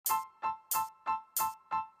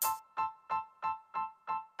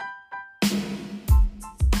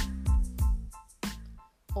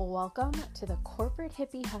Welcome to the Corporate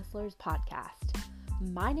Hippie Hustlers podcast.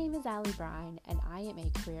 My name is Aly Brine, and I am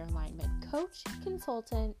a career alignment coach,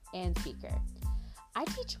 consultant, and speaker. I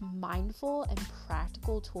teach mindful and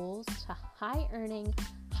practical tools to high-earning,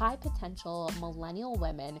 high-potential millennial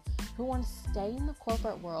women who want to stay in the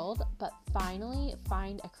corporate world, but finally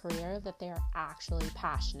find a career that they are actually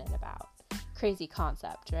passionate about. Crazy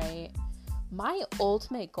concept, right? My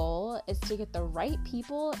ultimate goal is to get the right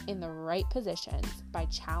people in the right positions by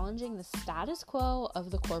challenging the status quo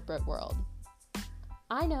of the corporate world.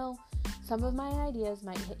 I know some of my ideas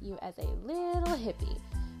might hit you as a little hippie,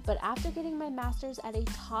 but after getting my master's at a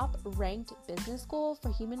top-ranked business school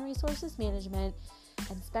for human resources management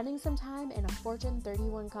and spending some time in a Fortune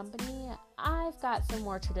 31 company, I've got some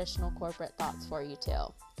more traditional corporate thoughts for you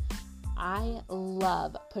too. I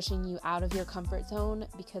love pushing you out of your comfort zone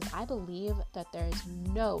because I believe that there is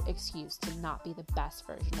no excuse to not be the best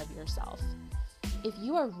version of yourself. If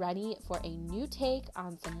you are ready for a new take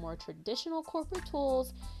on some more traditional corporate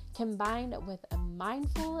tools combined with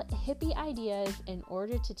mindful hippie ideas in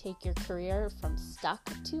order to take your career from stuck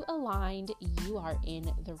to aligned, you are in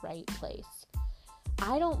the right place.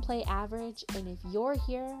 I don't play average, and if you're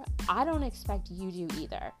here, I don't expect you to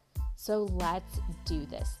either. So let's do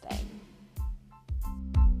this thing.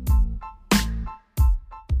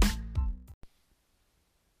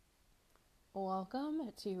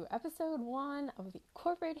 Welcome to episode 1 of the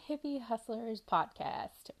Corporate Hippie Hustlers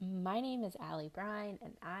podcast. My name is Aly Brine,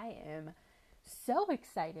 and I am so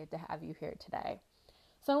excited to have you here today.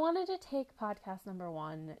 So I wanted to take podcast number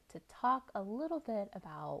 1 to talk a little bit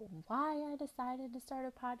about why I decided to start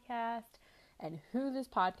a podcast and who this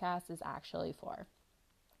podcast is actually for.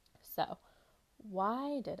 So,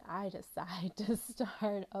 why did I decide to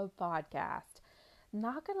start a podcast?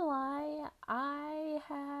 Not gonna lie, I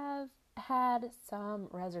have had some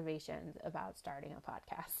reservations about starting a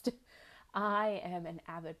podcast. I am an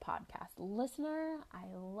avid podcast listener. I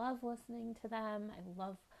love listening to them. I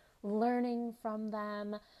love learning from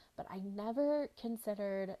them, but I never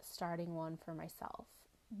considered starting one for myself,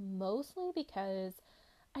 mostly because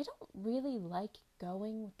I don't really like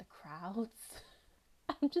going with the crowds.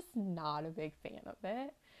 I'm just not a big fan of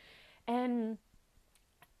it. And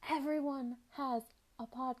everyone has a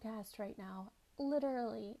podcast right now.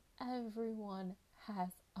 Literally everyone has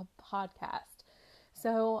a podcast.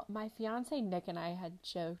 So my fiance Nick and I had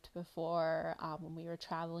joked before when we were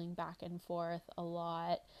traveling back and forth a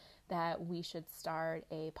lot that we should start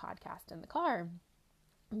a podcast in the car,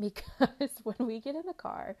 because when we get in the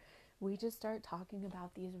car, we just start talking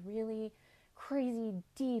about these really crazy,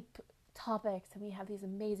 deep topics, and we have these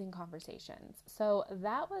amazing conversations. So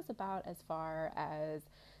that was about as far as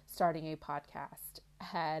starting a podcast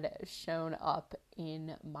had shown up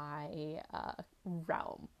in my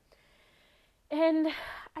realm. And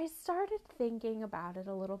I started thinking about it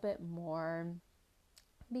a little bit more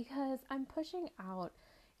because I'm pushing out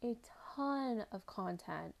a ton of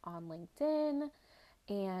content on LinkedIn,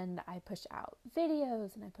 and I push out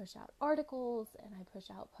videos, and I push out articles, and I push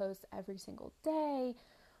out posts every single day,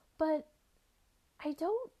 but I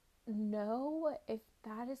don't know if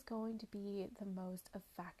that is going to be the most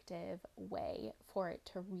effective way for it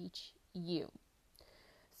to reach you.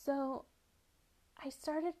 So I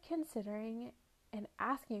started considering and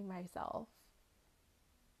asking myself,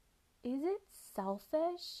 is it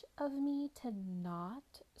selfish of me to not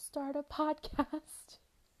start a podcast?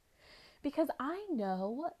 Because I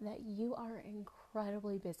know that you are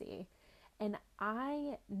incredibly busy, and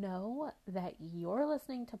I know that you're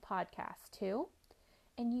listening to podcasts too,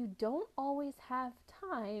 and you don't always have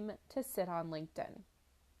time to sit on LinkedIn.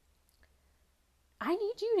 I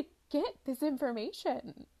need you to get this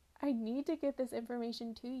information. I need to get this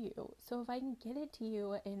information to you. So if I can get it to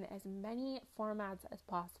you in as many formats as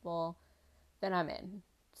possible, then I'm in.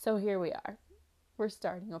 So here we are. We're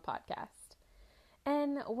starting a podcast.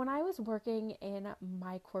 And when I was working in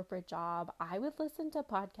my corporate job, I would listen to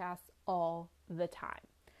podcasts all the time.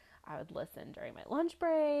 I would listen during my lunch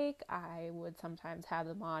break. I would sometimes have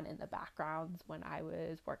them on in the backgrounds when I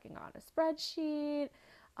was working on a spreadsheet,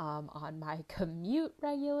 on my commute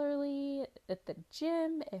regularly, at the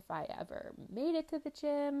gym, if I ever made it to the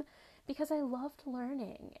gym, because I loved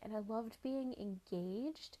learning and I loved being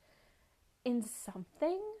engaged in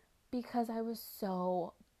something because I was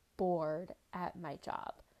so bored at my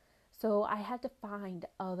job. So I had to find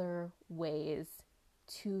other ways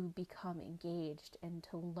to become engaged and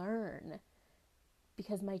to learn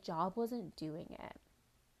because my job wasn't doing it.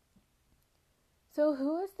 So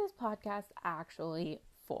who is this podcast actually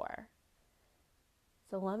for?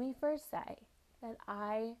 So let me first say that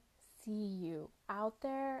I see you out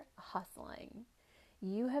there hustling.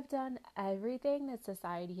 You have done everything that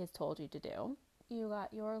society has told you to do. You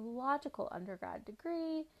got your logical undergrad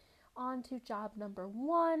degree, on to job number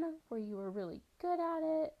 1, where you were really good at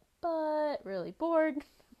it, but really bored.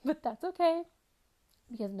 But that's okay,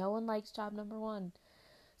 because no one likes job number 1.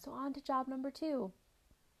 So on to job number 2.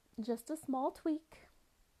 Just a small tweak.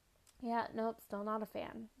 Yeah, nope, still not a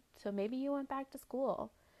fan. So maybe you went back to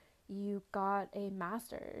school. You got a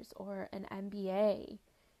master's or an MBA,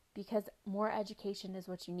 because more education is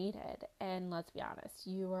what you needed. And let's be honest,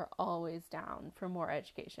 you are always down for more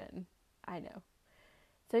education. I know.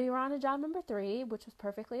 So you were on to job number 3, which was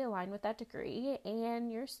perfectly aligned with that degree,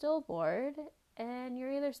 and you're still bored, and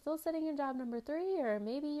you're either still sitting in job number 3, or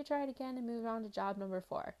maybe you tried again and moved on to job number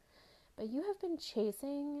 4. But you have been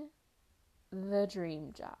chasing the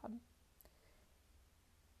dream job.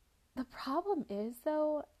 The problem is,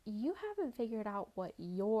 though, you haven't figured out what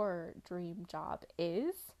your dream job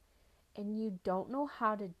is, and you don't know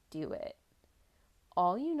how to do it.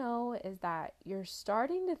 All you know is that you're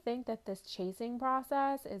starting to think that this chasing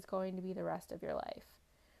process is going to be the rest of your life.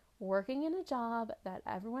 Working in a job that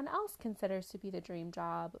everyone else considers to be the dream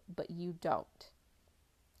job, but you don't.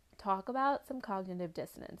 Talk about some cognitive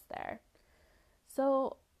dissonance there.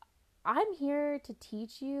 So I'm here to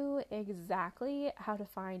teach you exactly how to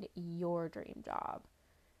find your dream job.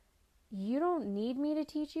 You don't need me to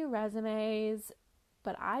teach you resumes,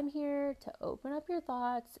 but I'm here to open up your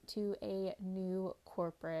thoughts to a new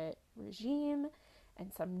corporate regime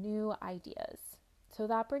and some new ideas. So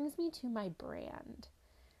that brings me to my brand,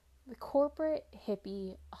 the Corporate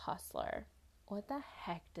Hippie Hustler. What the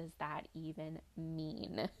heck does that even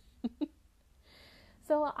mean?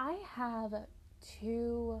 So I have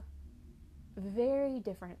 2 very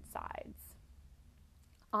different sides.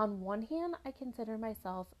 On one hand, I consider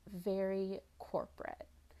myself very corporate.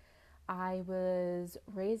 I was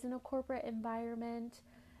raised in a corporate environment.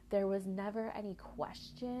 There was never any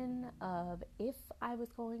question of if I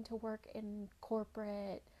was going to work in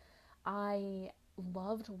corporate. I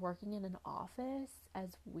loved working in an office,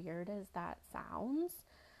 as weird as that sounds,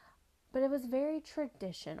 but it was very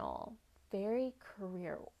traditional, very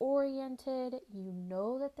career oriented. You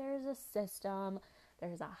know that there's a system,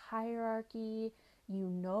 there's a hierarchy. You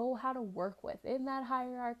know how to work within that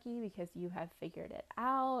hierarchy because you have figured it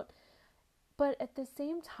out. But at the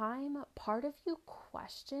same time, part of you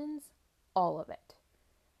questions all of it.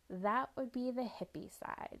 That would be the hippie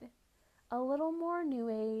side. A little more new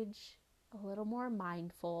age, a little more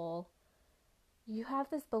mindful. You have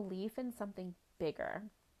this belief in something bigger.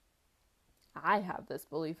 I have this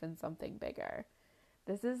belief in something bigger.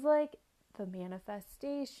 This is like the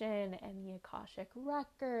manifestation and the Akashic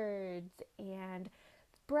records and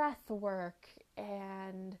breath work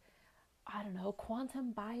and I don't know,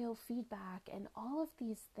 quantum biofeedback and all of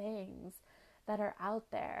these things that are out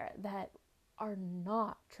there that are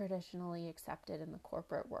not traditionally accepted in the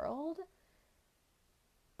corporate world.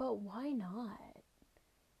 But why not?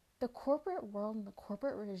 The corporate world and the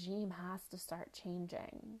corporate regime has to start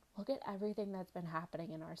changing. Look at everything that's been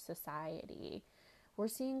happening in our society. We're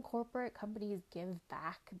seeing corporate companies give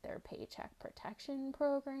back their paycheck protection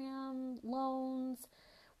program loans.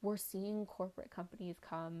 We're seeing corporate companies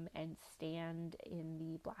come and stand in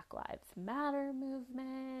the Black Lives Matter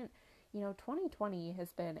movement. 2020 has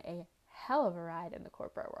been a hell of a ride in the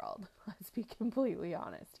corporate world. Let's be completely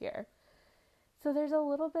honest here. So there's a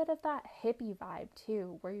little bit of that hippie vibe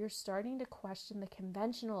too, where you're starting to question the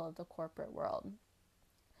conventional of the corporate world.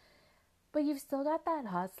 But you've still got that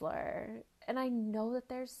hustler. And I know that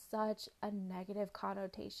there's such a negative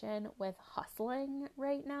connotation with hustling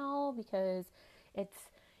right now because it's,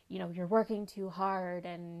 you're working too hard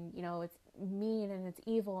and, it's mean and it's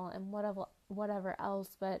evil and whatever else.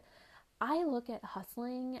 But I look at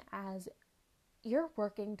hustling as you're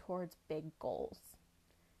working towards big goals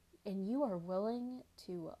and you are willing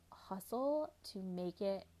to hustle to make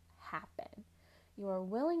it happen. You are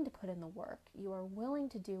willing to put in the work. You are willing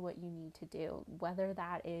to do what you need to do, whether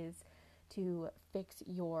that is to fix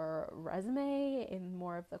your resume in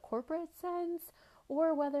more of the corporate sense,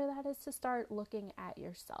 or whether that is to start looking at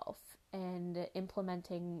yourself and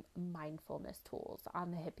implementing mindfulness tools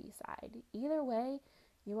on the hippie side. Either way,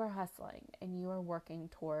 you are hustling and you are working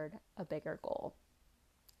toward a bigger goal.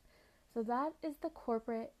 So that is the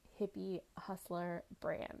Corporate Hippie Hustler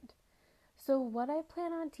brand. So what I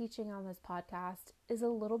plan on teaching on this podcast is a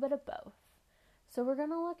little bit of both. So we're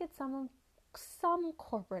going to look at some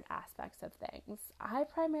corporate aspects of things. I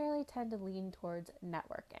primarily tend to lean towards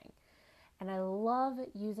networking, and I love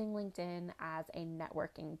using LinkedIn as a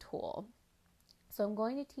networking tool. So I'm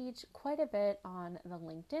going to teach quite a bit on the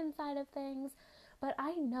LinkedIn side of things, But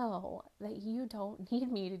I know that you don't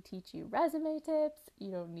need me to teach you resume tips.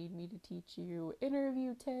 You don't need me to teach you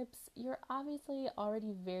interview tips. You're obviously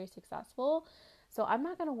already very successful, so I'm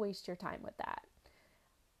not going to waste your time with that.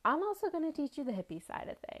 I'm also going to teach you the hippie side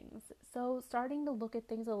of things. So starting to look at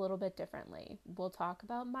things a little bit differently. We'll talk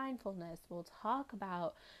about mindfulness. We'll talk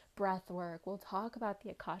about breath work. We'll talk about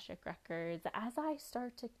the Akashic records as I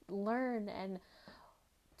start to learn and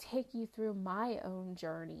take you through my own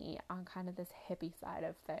journey on kind of this hippie side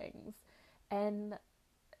of things. And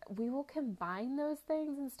we will combine those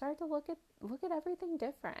things and start to look at everything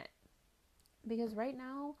different. Because right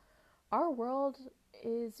now, our world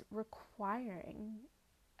is requiring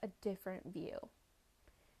a different view.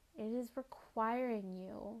 It is requiring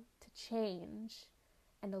you to change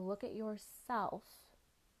and to look at yourself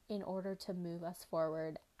in order to move us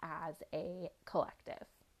forward as a collective.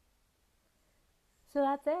 So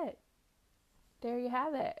that's it. There you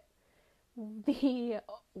have it. The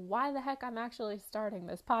why the heck I'm actually starting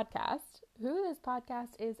this podcast, who this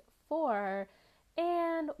podcast is for,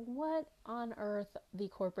 and what on earth the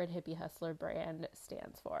Corporate Hippie Hustler brand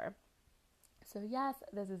stands for. So yes,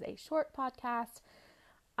 this is a short podcast.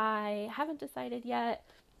 I haven't decided yet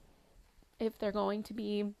if they're going to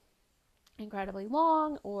be incredibly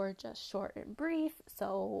long or just short and brief.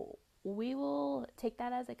 So we will take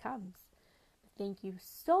that as it comes. Thank you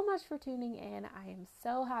so much for tuning in. I am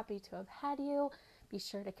so happy to have had you. Be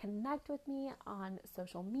sure to connect with me on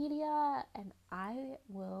social media, and I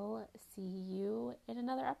will see you in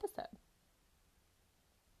another episode.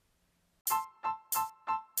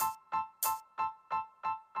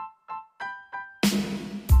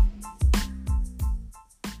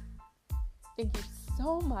 Thank you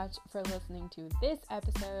so much for listening to this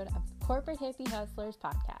episode of the Corporate Hippie Hustlers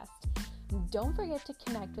podcast. Don't forget to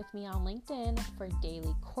connect with me on LinkedIn for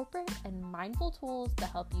daily corporate and mindful tools to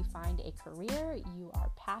help you find a career you are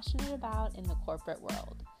passionate about in the corporate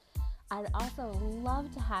world. I'd also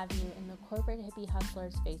love to have you in the Corporate Hippie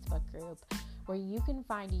Hustlers Facebook group, where you can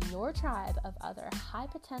find your tribe of other high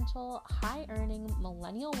potential, high earning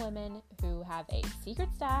millennial women who have a secret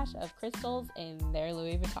stash of crystals in their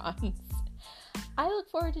Louis Vuittons. I look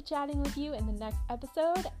forward to chatting with you in the next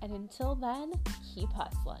episode, and until then, keep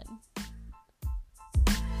hustling.